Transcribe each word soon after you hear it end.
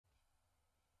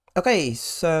Okay,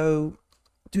 so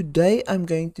today I'm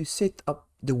going to set up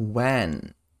the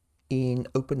WAN in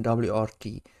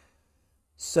OpenWRT.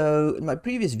 So in my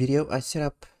previous video I set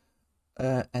up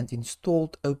and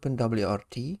installed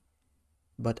OpenWRT,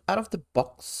 but out of the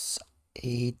box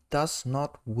it does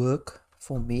not work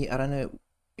for me. I don't know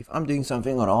if I'm doing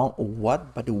something wrong or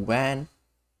what, but the WAN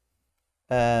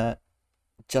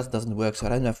just doesn't work, so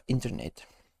I don't have internet.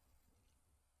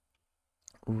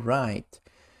 Right.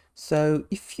 So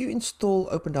if you install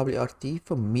OpenWRT,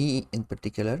 for me in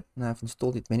particular, and I've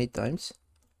installed it many times,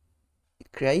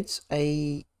 it creates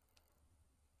a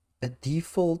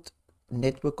default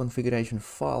network configuration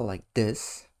file like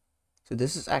this. So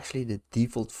this is actually the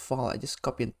default file. I just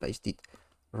copy and paste it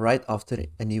right after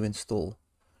a new install.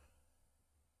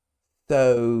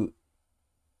 So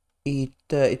it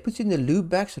puts in the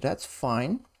loopback, so that's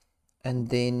fine, and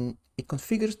then it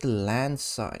configures the LAN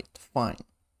side, fine.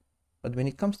 But when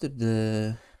it comes to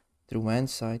the WAN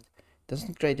side, it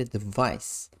doesn't create a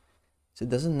device. So it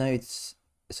doesn't know it's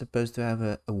supposed to have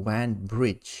a WAN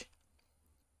bridge.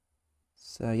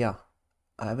 So yeah,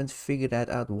 I haven't figured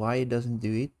that out why it doesn't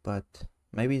do it, but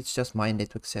maybe it's just my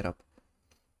network setup.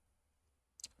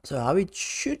 So how it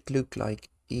should look like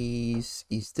is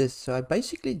this. So I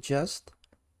basically just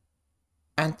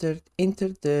entered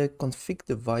the config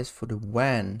device for the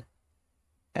WAN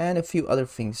and a few other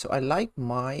things. So I like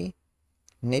my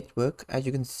network, as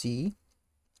you can see,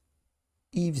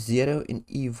 EVE0 and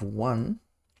EVE1.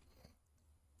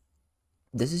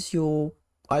 This is your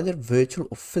either virtual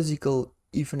or physical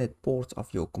Ethernet ports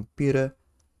of your computer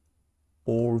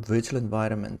or virtual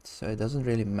environment. So it doesn't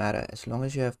really matter as long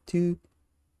as you have two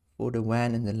for the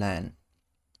WAN and the LAN.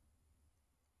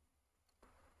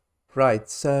 Right,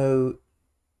 so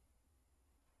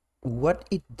what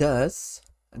it does,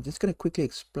 I'm just going to quickly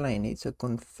explain it. So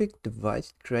config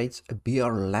device creates a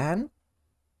BR-LAN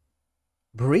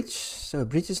bridge. So a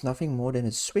bridge is nothing more than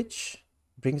a switch,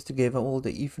 brings together all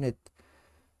the Ethernet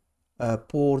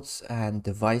ports and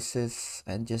devices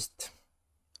and just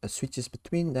switches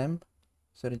between them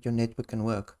so that your network can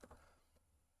work.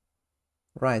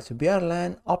 Right, so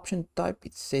BR-LAN option type,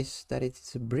 it says that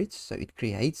it's a bridge, so it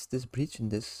creates this bridge in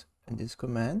this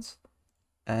commands,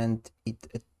 and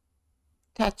it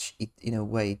attach it in a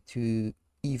way to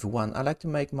EVE1. I like to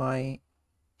make my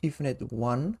Ethernet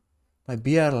 1, my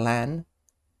BR-LAN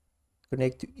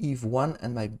connect to EVE1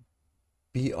 and my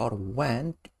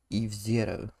BR-WAN to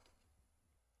EVE0.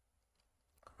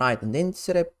 Right, and then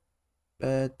set up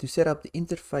to set up the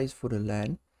interface for the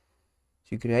LAN.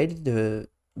 So you created the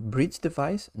bridge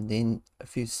device and then a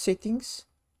few settings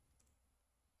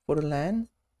for the LAN.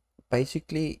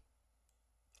 Basically,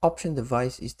 option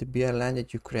device is the BR-LAN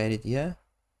that you created here.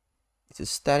 It's a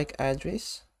static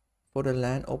address for the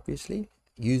LAN, obviously,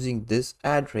 using this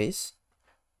address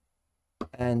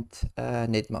and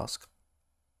net mask.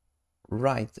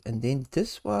 Right, and then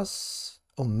this was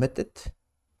omitted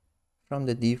from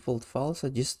the default file, so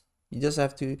you just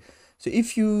have to, so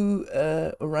if you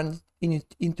run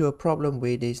into a problem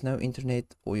where there's no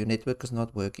internet or your network is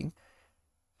not working,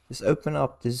 just open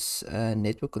up this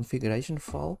network configuration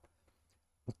file,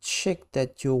 check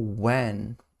that your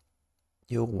WAN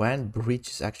bridge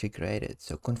is actually created.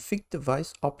 So config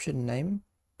device option name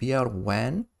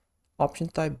BR-WAN, option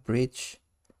type bridge,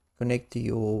 connect to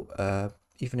your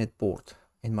Ethernet port,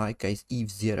 in my case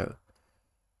EVE0.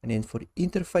 And then for the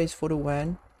interface for the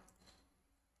WAN,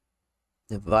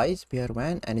 device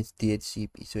BR-WAN and its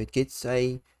DHCP. So it gets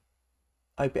a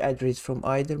IP address from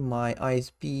either my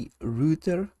ISP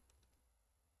router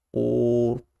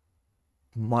or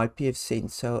my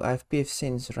pfSense. So I have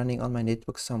pfSense running on my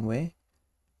network somewhere.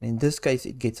 In this case,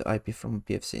 it gets IP from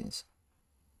pfSense.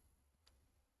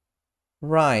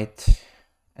 Right,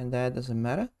 and that doesn't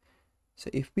matter. So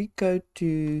if we go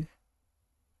to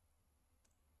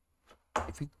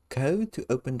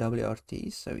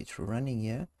OpenWRT, so it's running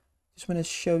here. Just want to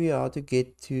show you how to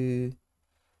get to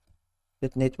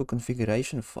that network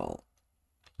configuration file.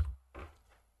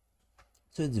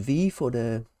 So it's V for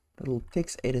the little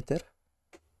text editor.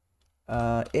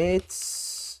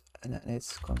 It's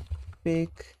config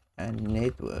and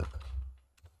network.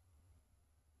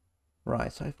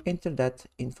 Right, so I've entered that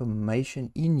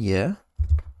information in here.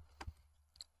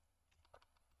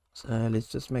 So let's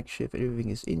just make sure if everything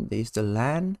is in. There's the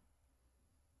LAN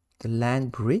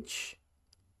bridge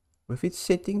with its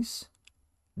settings,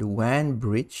 the WAN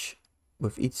bridge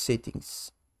with its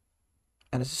settings.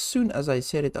 And as soon as I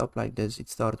set it up like this, it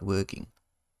started working.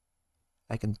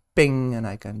 I can ping and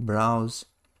I can browse.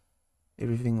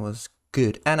 Everything was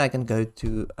good. And I can go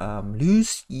to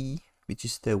Lucy, which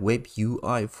is the web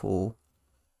UI for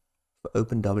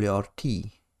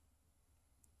OpenWRT.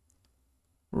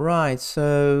 Right,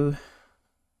 so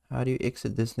how do you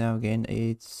exit this now again?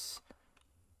 It's,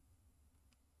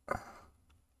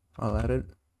 well, I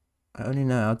only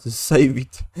know how to save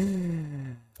it.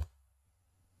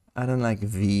 I don't like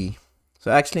V. So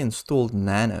I actually installed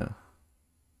Nano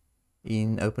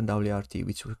in OpenWRT,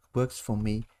 which works for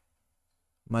me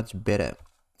much better.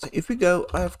 So if we go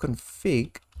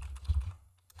ifconfig,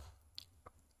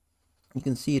 you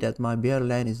can see that my BR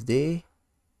LAN is there,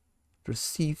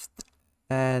 received,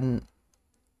 and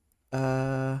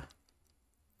okay,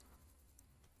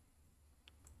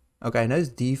 now it's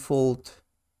default.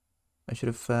 I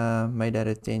should have made that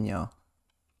a 10, yeah.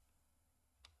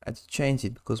 I had to change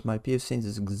it because my pfSense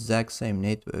is exact same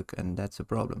network, and that's a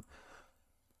problem.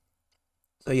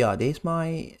 So yeah, there's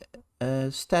my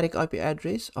static IP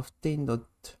address of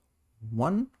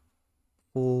 10.1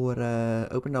 for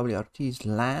OpenWRT's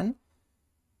LAN.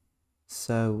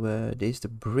 So there's the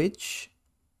bridge,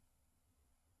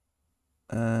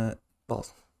 well,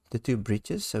 the two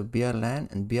bridges, so BR-LAN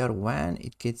and BR-WAN.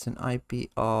 It gets an IP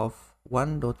of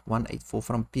 1.184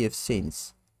 from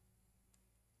pfSense.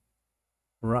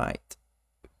 Right.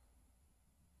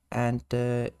 And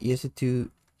here's the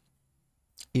two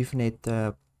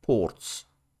Ethernet ports,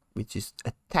 which is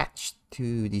attached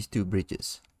to these two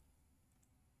bridges.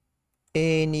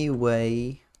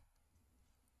 Anyway,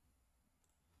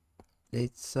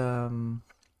 let's yeah,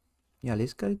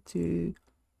 let's go to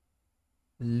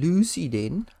Lucy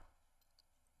then.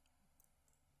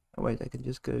 Oh wait, I can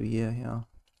just go here. Yeah,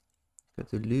 go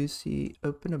to Lucy,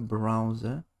 open a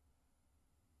browser.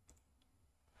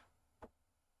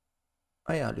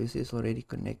 Oh yeah, Lucy is already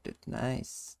connected.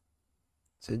 Nice.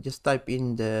 So just type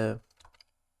in the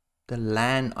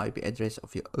LAN IP address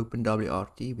of your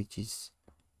OpenWRT, which is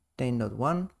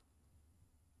 10.1.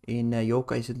 In your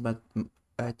case, it might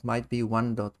be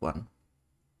 1.1.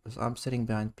 Because I'm sitting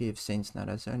behind pfSense now.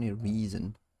 That's the only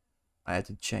reason I had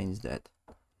to change that.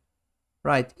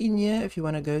 Right, in here, if you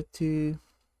want to go to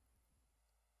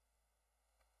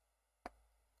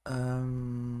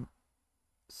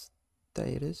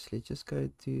status, let's just go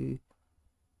to,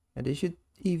 and they should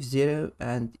ETH0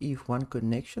 and ETH1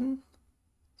 connection.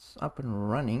 It's up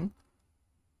and running.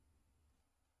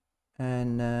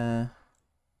 And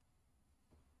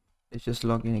let's just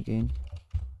log in again.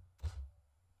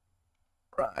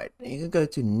 Right, you can go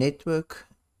to network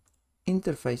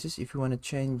interfaces if you want to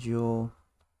change your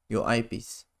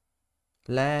IPs.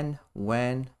 LAN,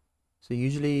 WAN. So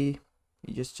usually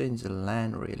you just change the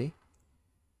LAN really.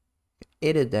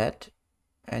 Edit that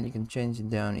and you can change it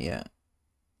down here.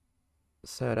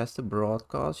 So that's the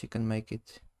broadcast. You can make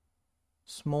it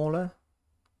smaller,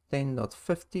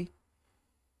 10.50,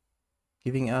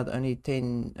 giving out only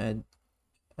 10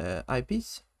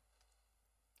 IPs.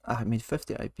 I mean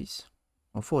 50 IPs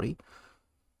or 40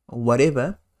 or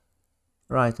whatever.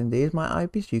 Right, and there's my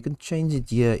IPs. You can change it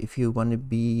here if you want it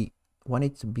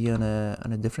to be on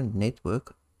a different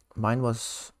network. Mine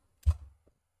was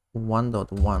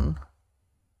 1.1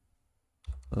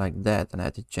 like that, and I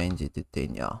had to change it to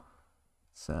 10, yeah.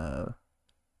 So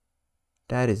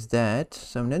that is that.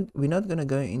 So we're not gonna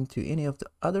go into any of the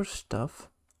other stuff.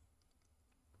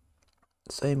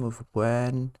 Same with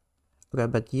WAN. Okay,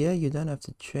 but here you don't have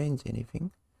to change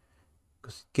anything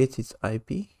because it gets its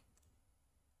IP.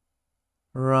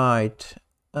 Right.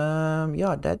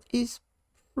 Yeah, that is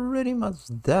pretty much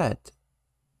that.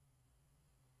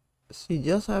 So you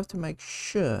just have to make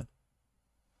sure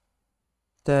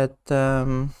that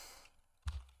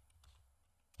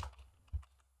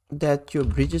that your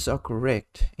bridges are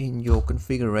correct in your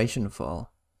configuration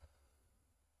file.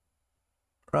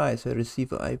 Right, so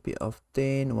receive an IP of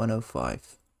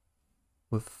 10.105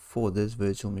 for this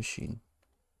virtual machine.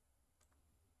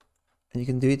 And you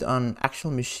can do it on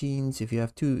actual machines if you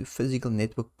have two physical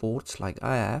network ports like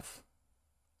I have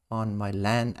on my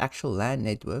actual LAN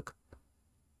network.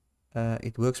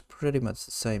 It works pretty much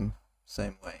the same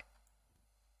way.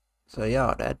 So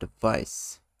yeah, that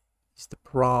device is the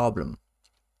problem.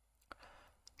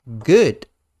 Good.